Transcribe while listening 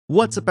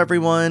What's up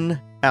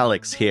everyone,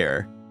 Alex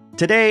here.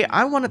 Today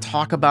I want to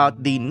talk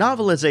about the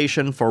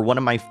novelization for one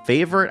of my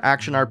favorite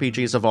action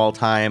RPGs of all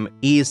time,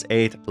 Ys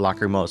VIII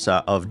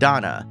Lacrimosa of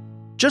Dana.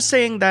 Just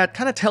saying that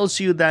kind of tells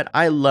you that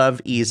I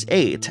love Ys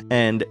VIII,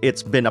 and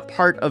it's been a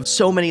part of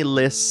so many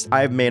lists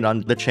I've made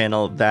on the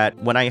channel that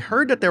when I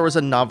heard that there was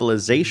a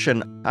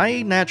novelization,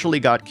 I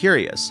naturally got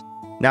curious.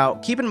 Now,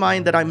 keep in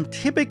mind that I'm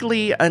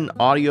typically an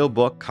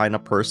audiobook kind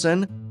of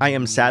person. I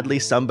am sadly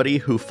somebody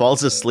who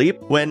falls asleep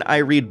when I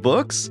read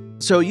books,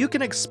 so you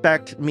can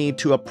expect me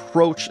to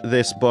approach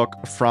this book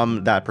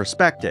from that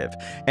perspective.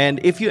 And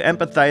if you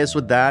empathize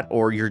with that,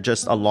 or you're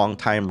just a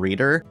long-time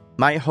reader,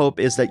 my hope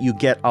is that you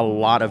get a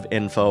lot of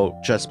info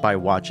just by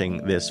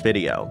watching this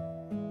video.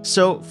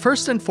 So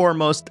first and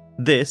foremost,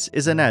 this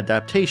is an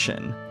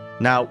adaptation.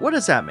 Now, what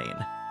does that mean?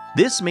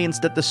 This means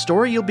that the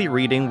story you'll be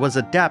reading was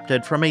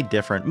adapted from a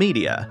different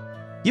media.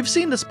 You've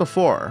seen this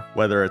before,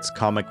 whether it's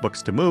comic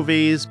books to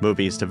movies,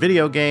 movies to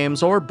video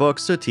games, or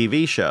books to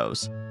TV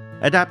shows.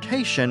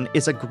 Adaptation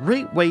is a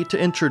great way to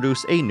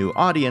introduce a new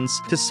audience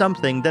to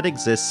something that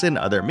exists in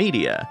other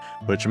media,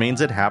 which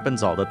means it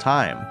happens all the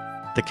time.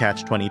 The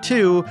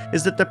catch-22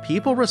 is that the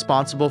people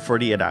responsible for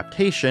the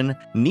adaptation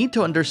need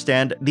to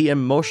understand the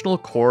emotional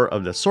core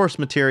of the source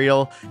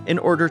material in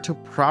order to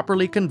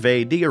properly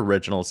convey the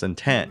original's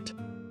intent.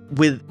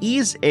 With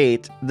Ys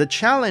VIII, the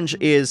challenge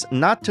is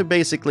not to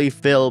basically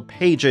fill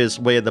pages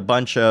with a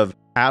bunch of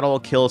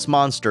adult kills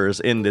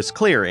monsters in this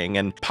clearing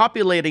and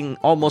populating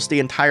almost the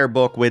entire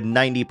book with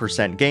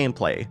 90%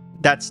 gameplay.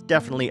 That's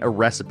definitely a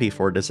recipe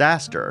for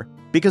disaster.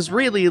 Because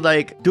really,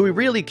 do we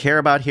really care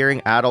about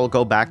hearing Adol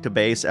go back to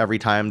base every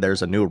time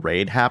there's a new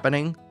raid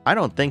happening? I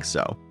don't think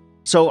so.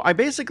 So I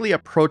basically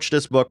approached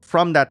this book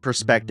from that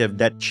perspective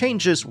that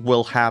changes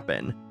will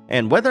happen.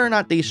 And whether or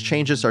not these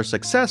changes are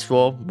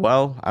successful,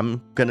 well,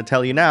 I'm gonna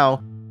tell you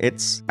now,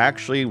 it's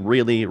actually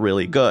really,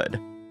 really good.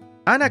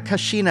 Anna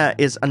Kashina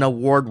is an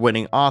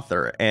award-winning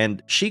author,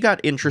 and she got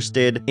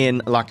interested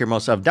in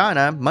Lacrimosa of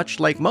Dana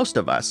much like most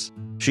of us.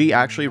 She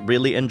actually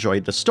really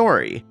enjoyed the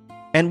story.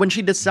 And when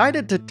she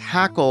decided to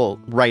tackle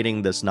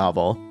writing this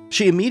novel,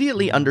 she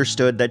immediately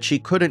understood that she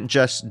couldn't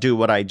just do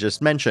what I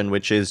just mentioned,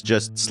 which is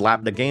just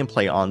slap the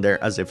gameplay on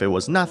there as if it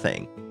was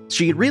nothing.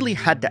 She really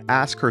had to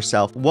ask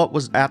herself what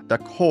was at the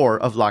core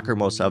of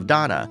Lacrimosa of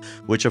Dana,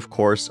 which of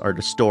course are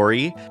the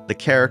story, the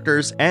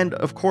characters, and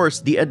of course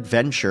the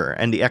adventure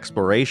and the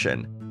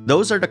exploration.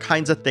 Those are the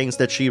kinds of things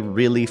that she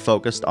really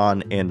focused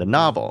on in the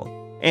novel.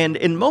 And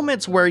in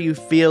moments where you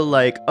feel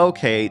like,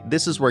 okay,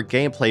 this is where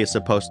gameplay is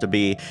supposed to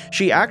be,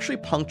 she actually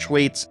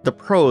punctuates the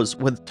prose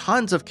with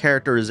tons of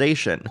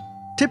characterization.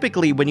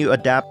 Typically, when you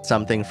adapt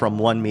something from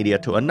one media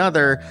to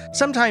another,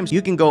 sometimes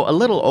you can go a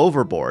little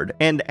overboard,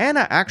 and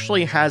Anna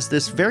actually has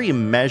this very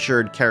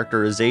measured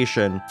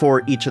characterization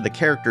for each of the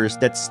characters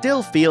that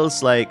still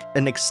feels like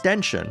an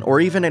extension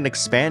or even an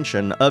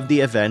expansion of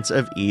the events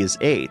of Ys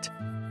VIII.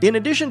 In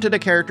addition to the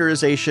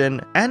characterization,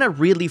 Anna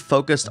really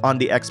focused on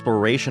the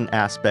exploration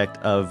aspect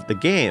of the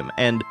game,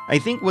 and I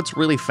think what's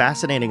really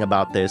fascinating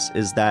about this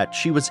is that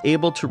she was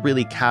able to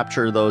really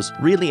capture those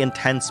really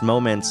intense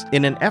moments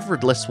in an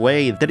effortless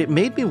way that it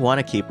made me want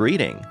to keep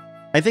reading.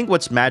 I think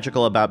what's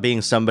magical about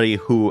being somebody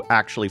who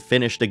actually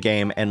finished the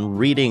game and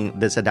reading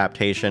this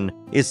adaptation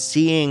is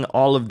seeing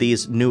all of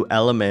these new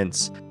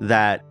elements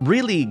that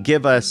really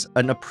give us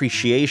an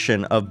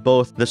appreciation of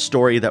both the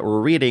story that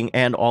we're reading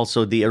and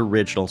also the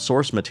original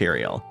source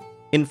material.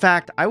 In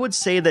fact, I would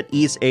say that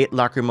Ys VIII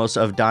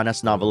Lacrimosa of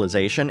Dana's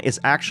novelization is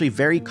actually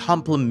very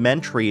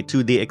complementary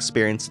to the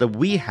experience that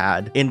we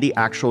had in the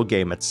actual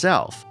game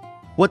itself.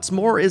 What's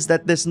more is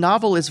that this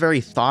novel is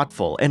very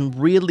thoughtful and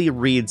really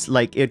reads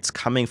like it's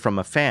coming from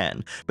a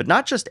fan. But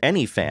not just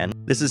any fan,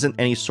 this isn't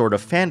any sort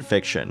of fan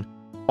fiction.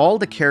 All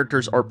the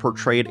characters are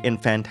portrayed in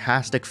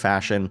fantastic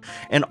fashion,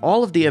 and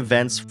all of the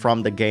events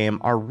from the game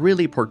are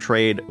really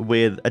portrayed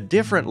with a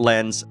different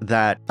lens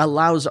that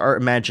allows our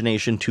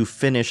imagination to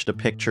finish the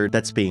picture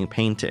that's being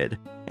painted.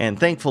 And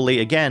thankfully,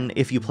 again,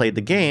 if you played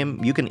the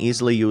game, you can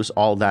easily use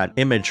all that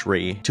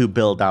imagery to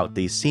build out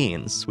these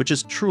scenes, which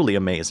is truly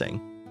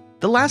amazing.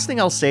 The last thing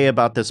I'll say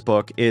about this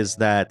book is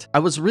that I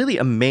was really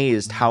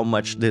amazed how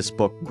much this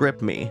book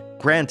gripped me.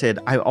 Granted,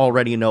 I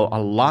already know a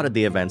lot of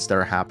the events that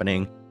are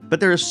happening, but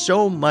there is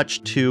so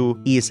much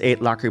to Ys VIII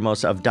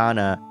Lacrimosa of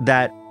Dana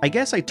that I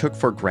guess I took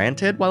for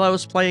granted while I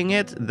was playing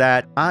it,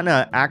 that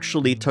Anna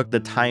actually took the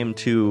time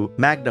to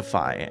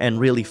magnify and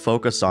really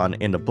focus on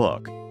in the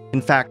book.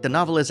 In fact, the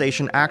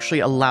novelization actually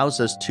allows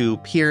us to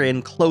peer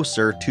in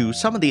closer to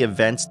some of the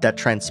events that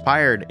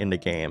transpired in the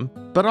game,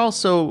 but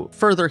also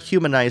further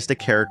humanize the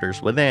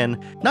characters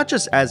within, not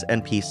just as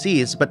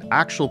NPCs, but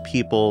actual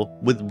people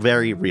with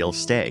very real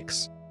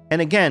stakes. And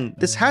again,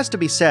 this has to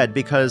be said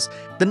because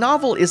the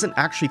novel isn't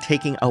actually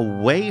taking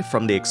away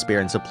from the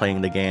experience of playing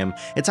the game,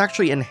 it's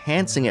actually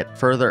enhancing it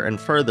further and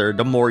further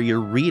the more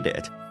you read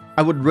it.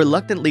 I would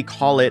reluctantly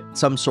call it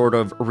some sort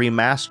of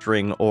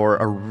remastering or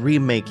a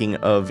remaking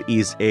of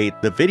Ys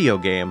 8, the video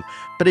game,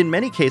 but in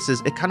many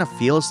cases it kind of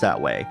feels that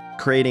way,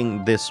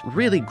 creating this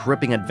really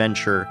gripping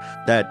adventure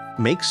that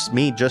makes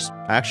me just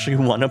actually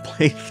want to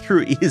play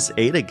through Ys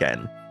 8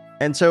 again.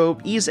 And so,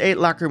 Ys 8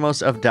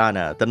 Lacrimosa of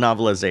Dana, the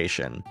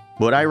novelization.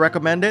 Would I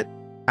recommend it?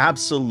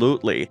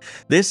 Absolutely.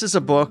 This is a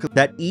book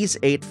that Ys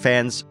 8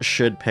 fans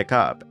should pick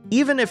up,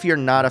 even if you're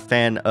not a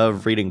fan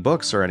of reading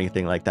books or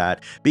anything like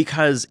that,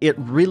 because it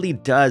really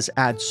does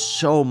add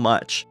so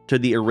much to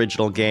the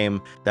original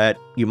game that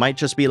you might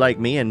just be like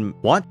me and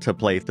want to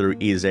play through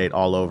Ys 8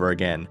 all over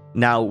again,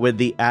 now with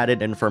the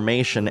added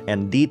information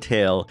and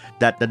detail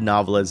that the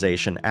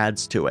novelization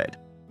adds to it.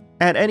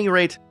 At any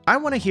rate, I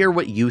want to hear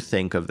what you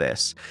think of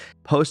this.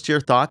 Post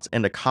your thoughts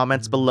in the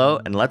comments below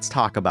and let's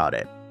talk about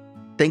it.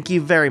 Thank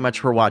you very much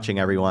for watching,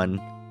 everyone,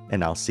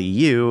 and I'll see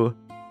you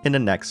in the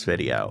next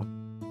video.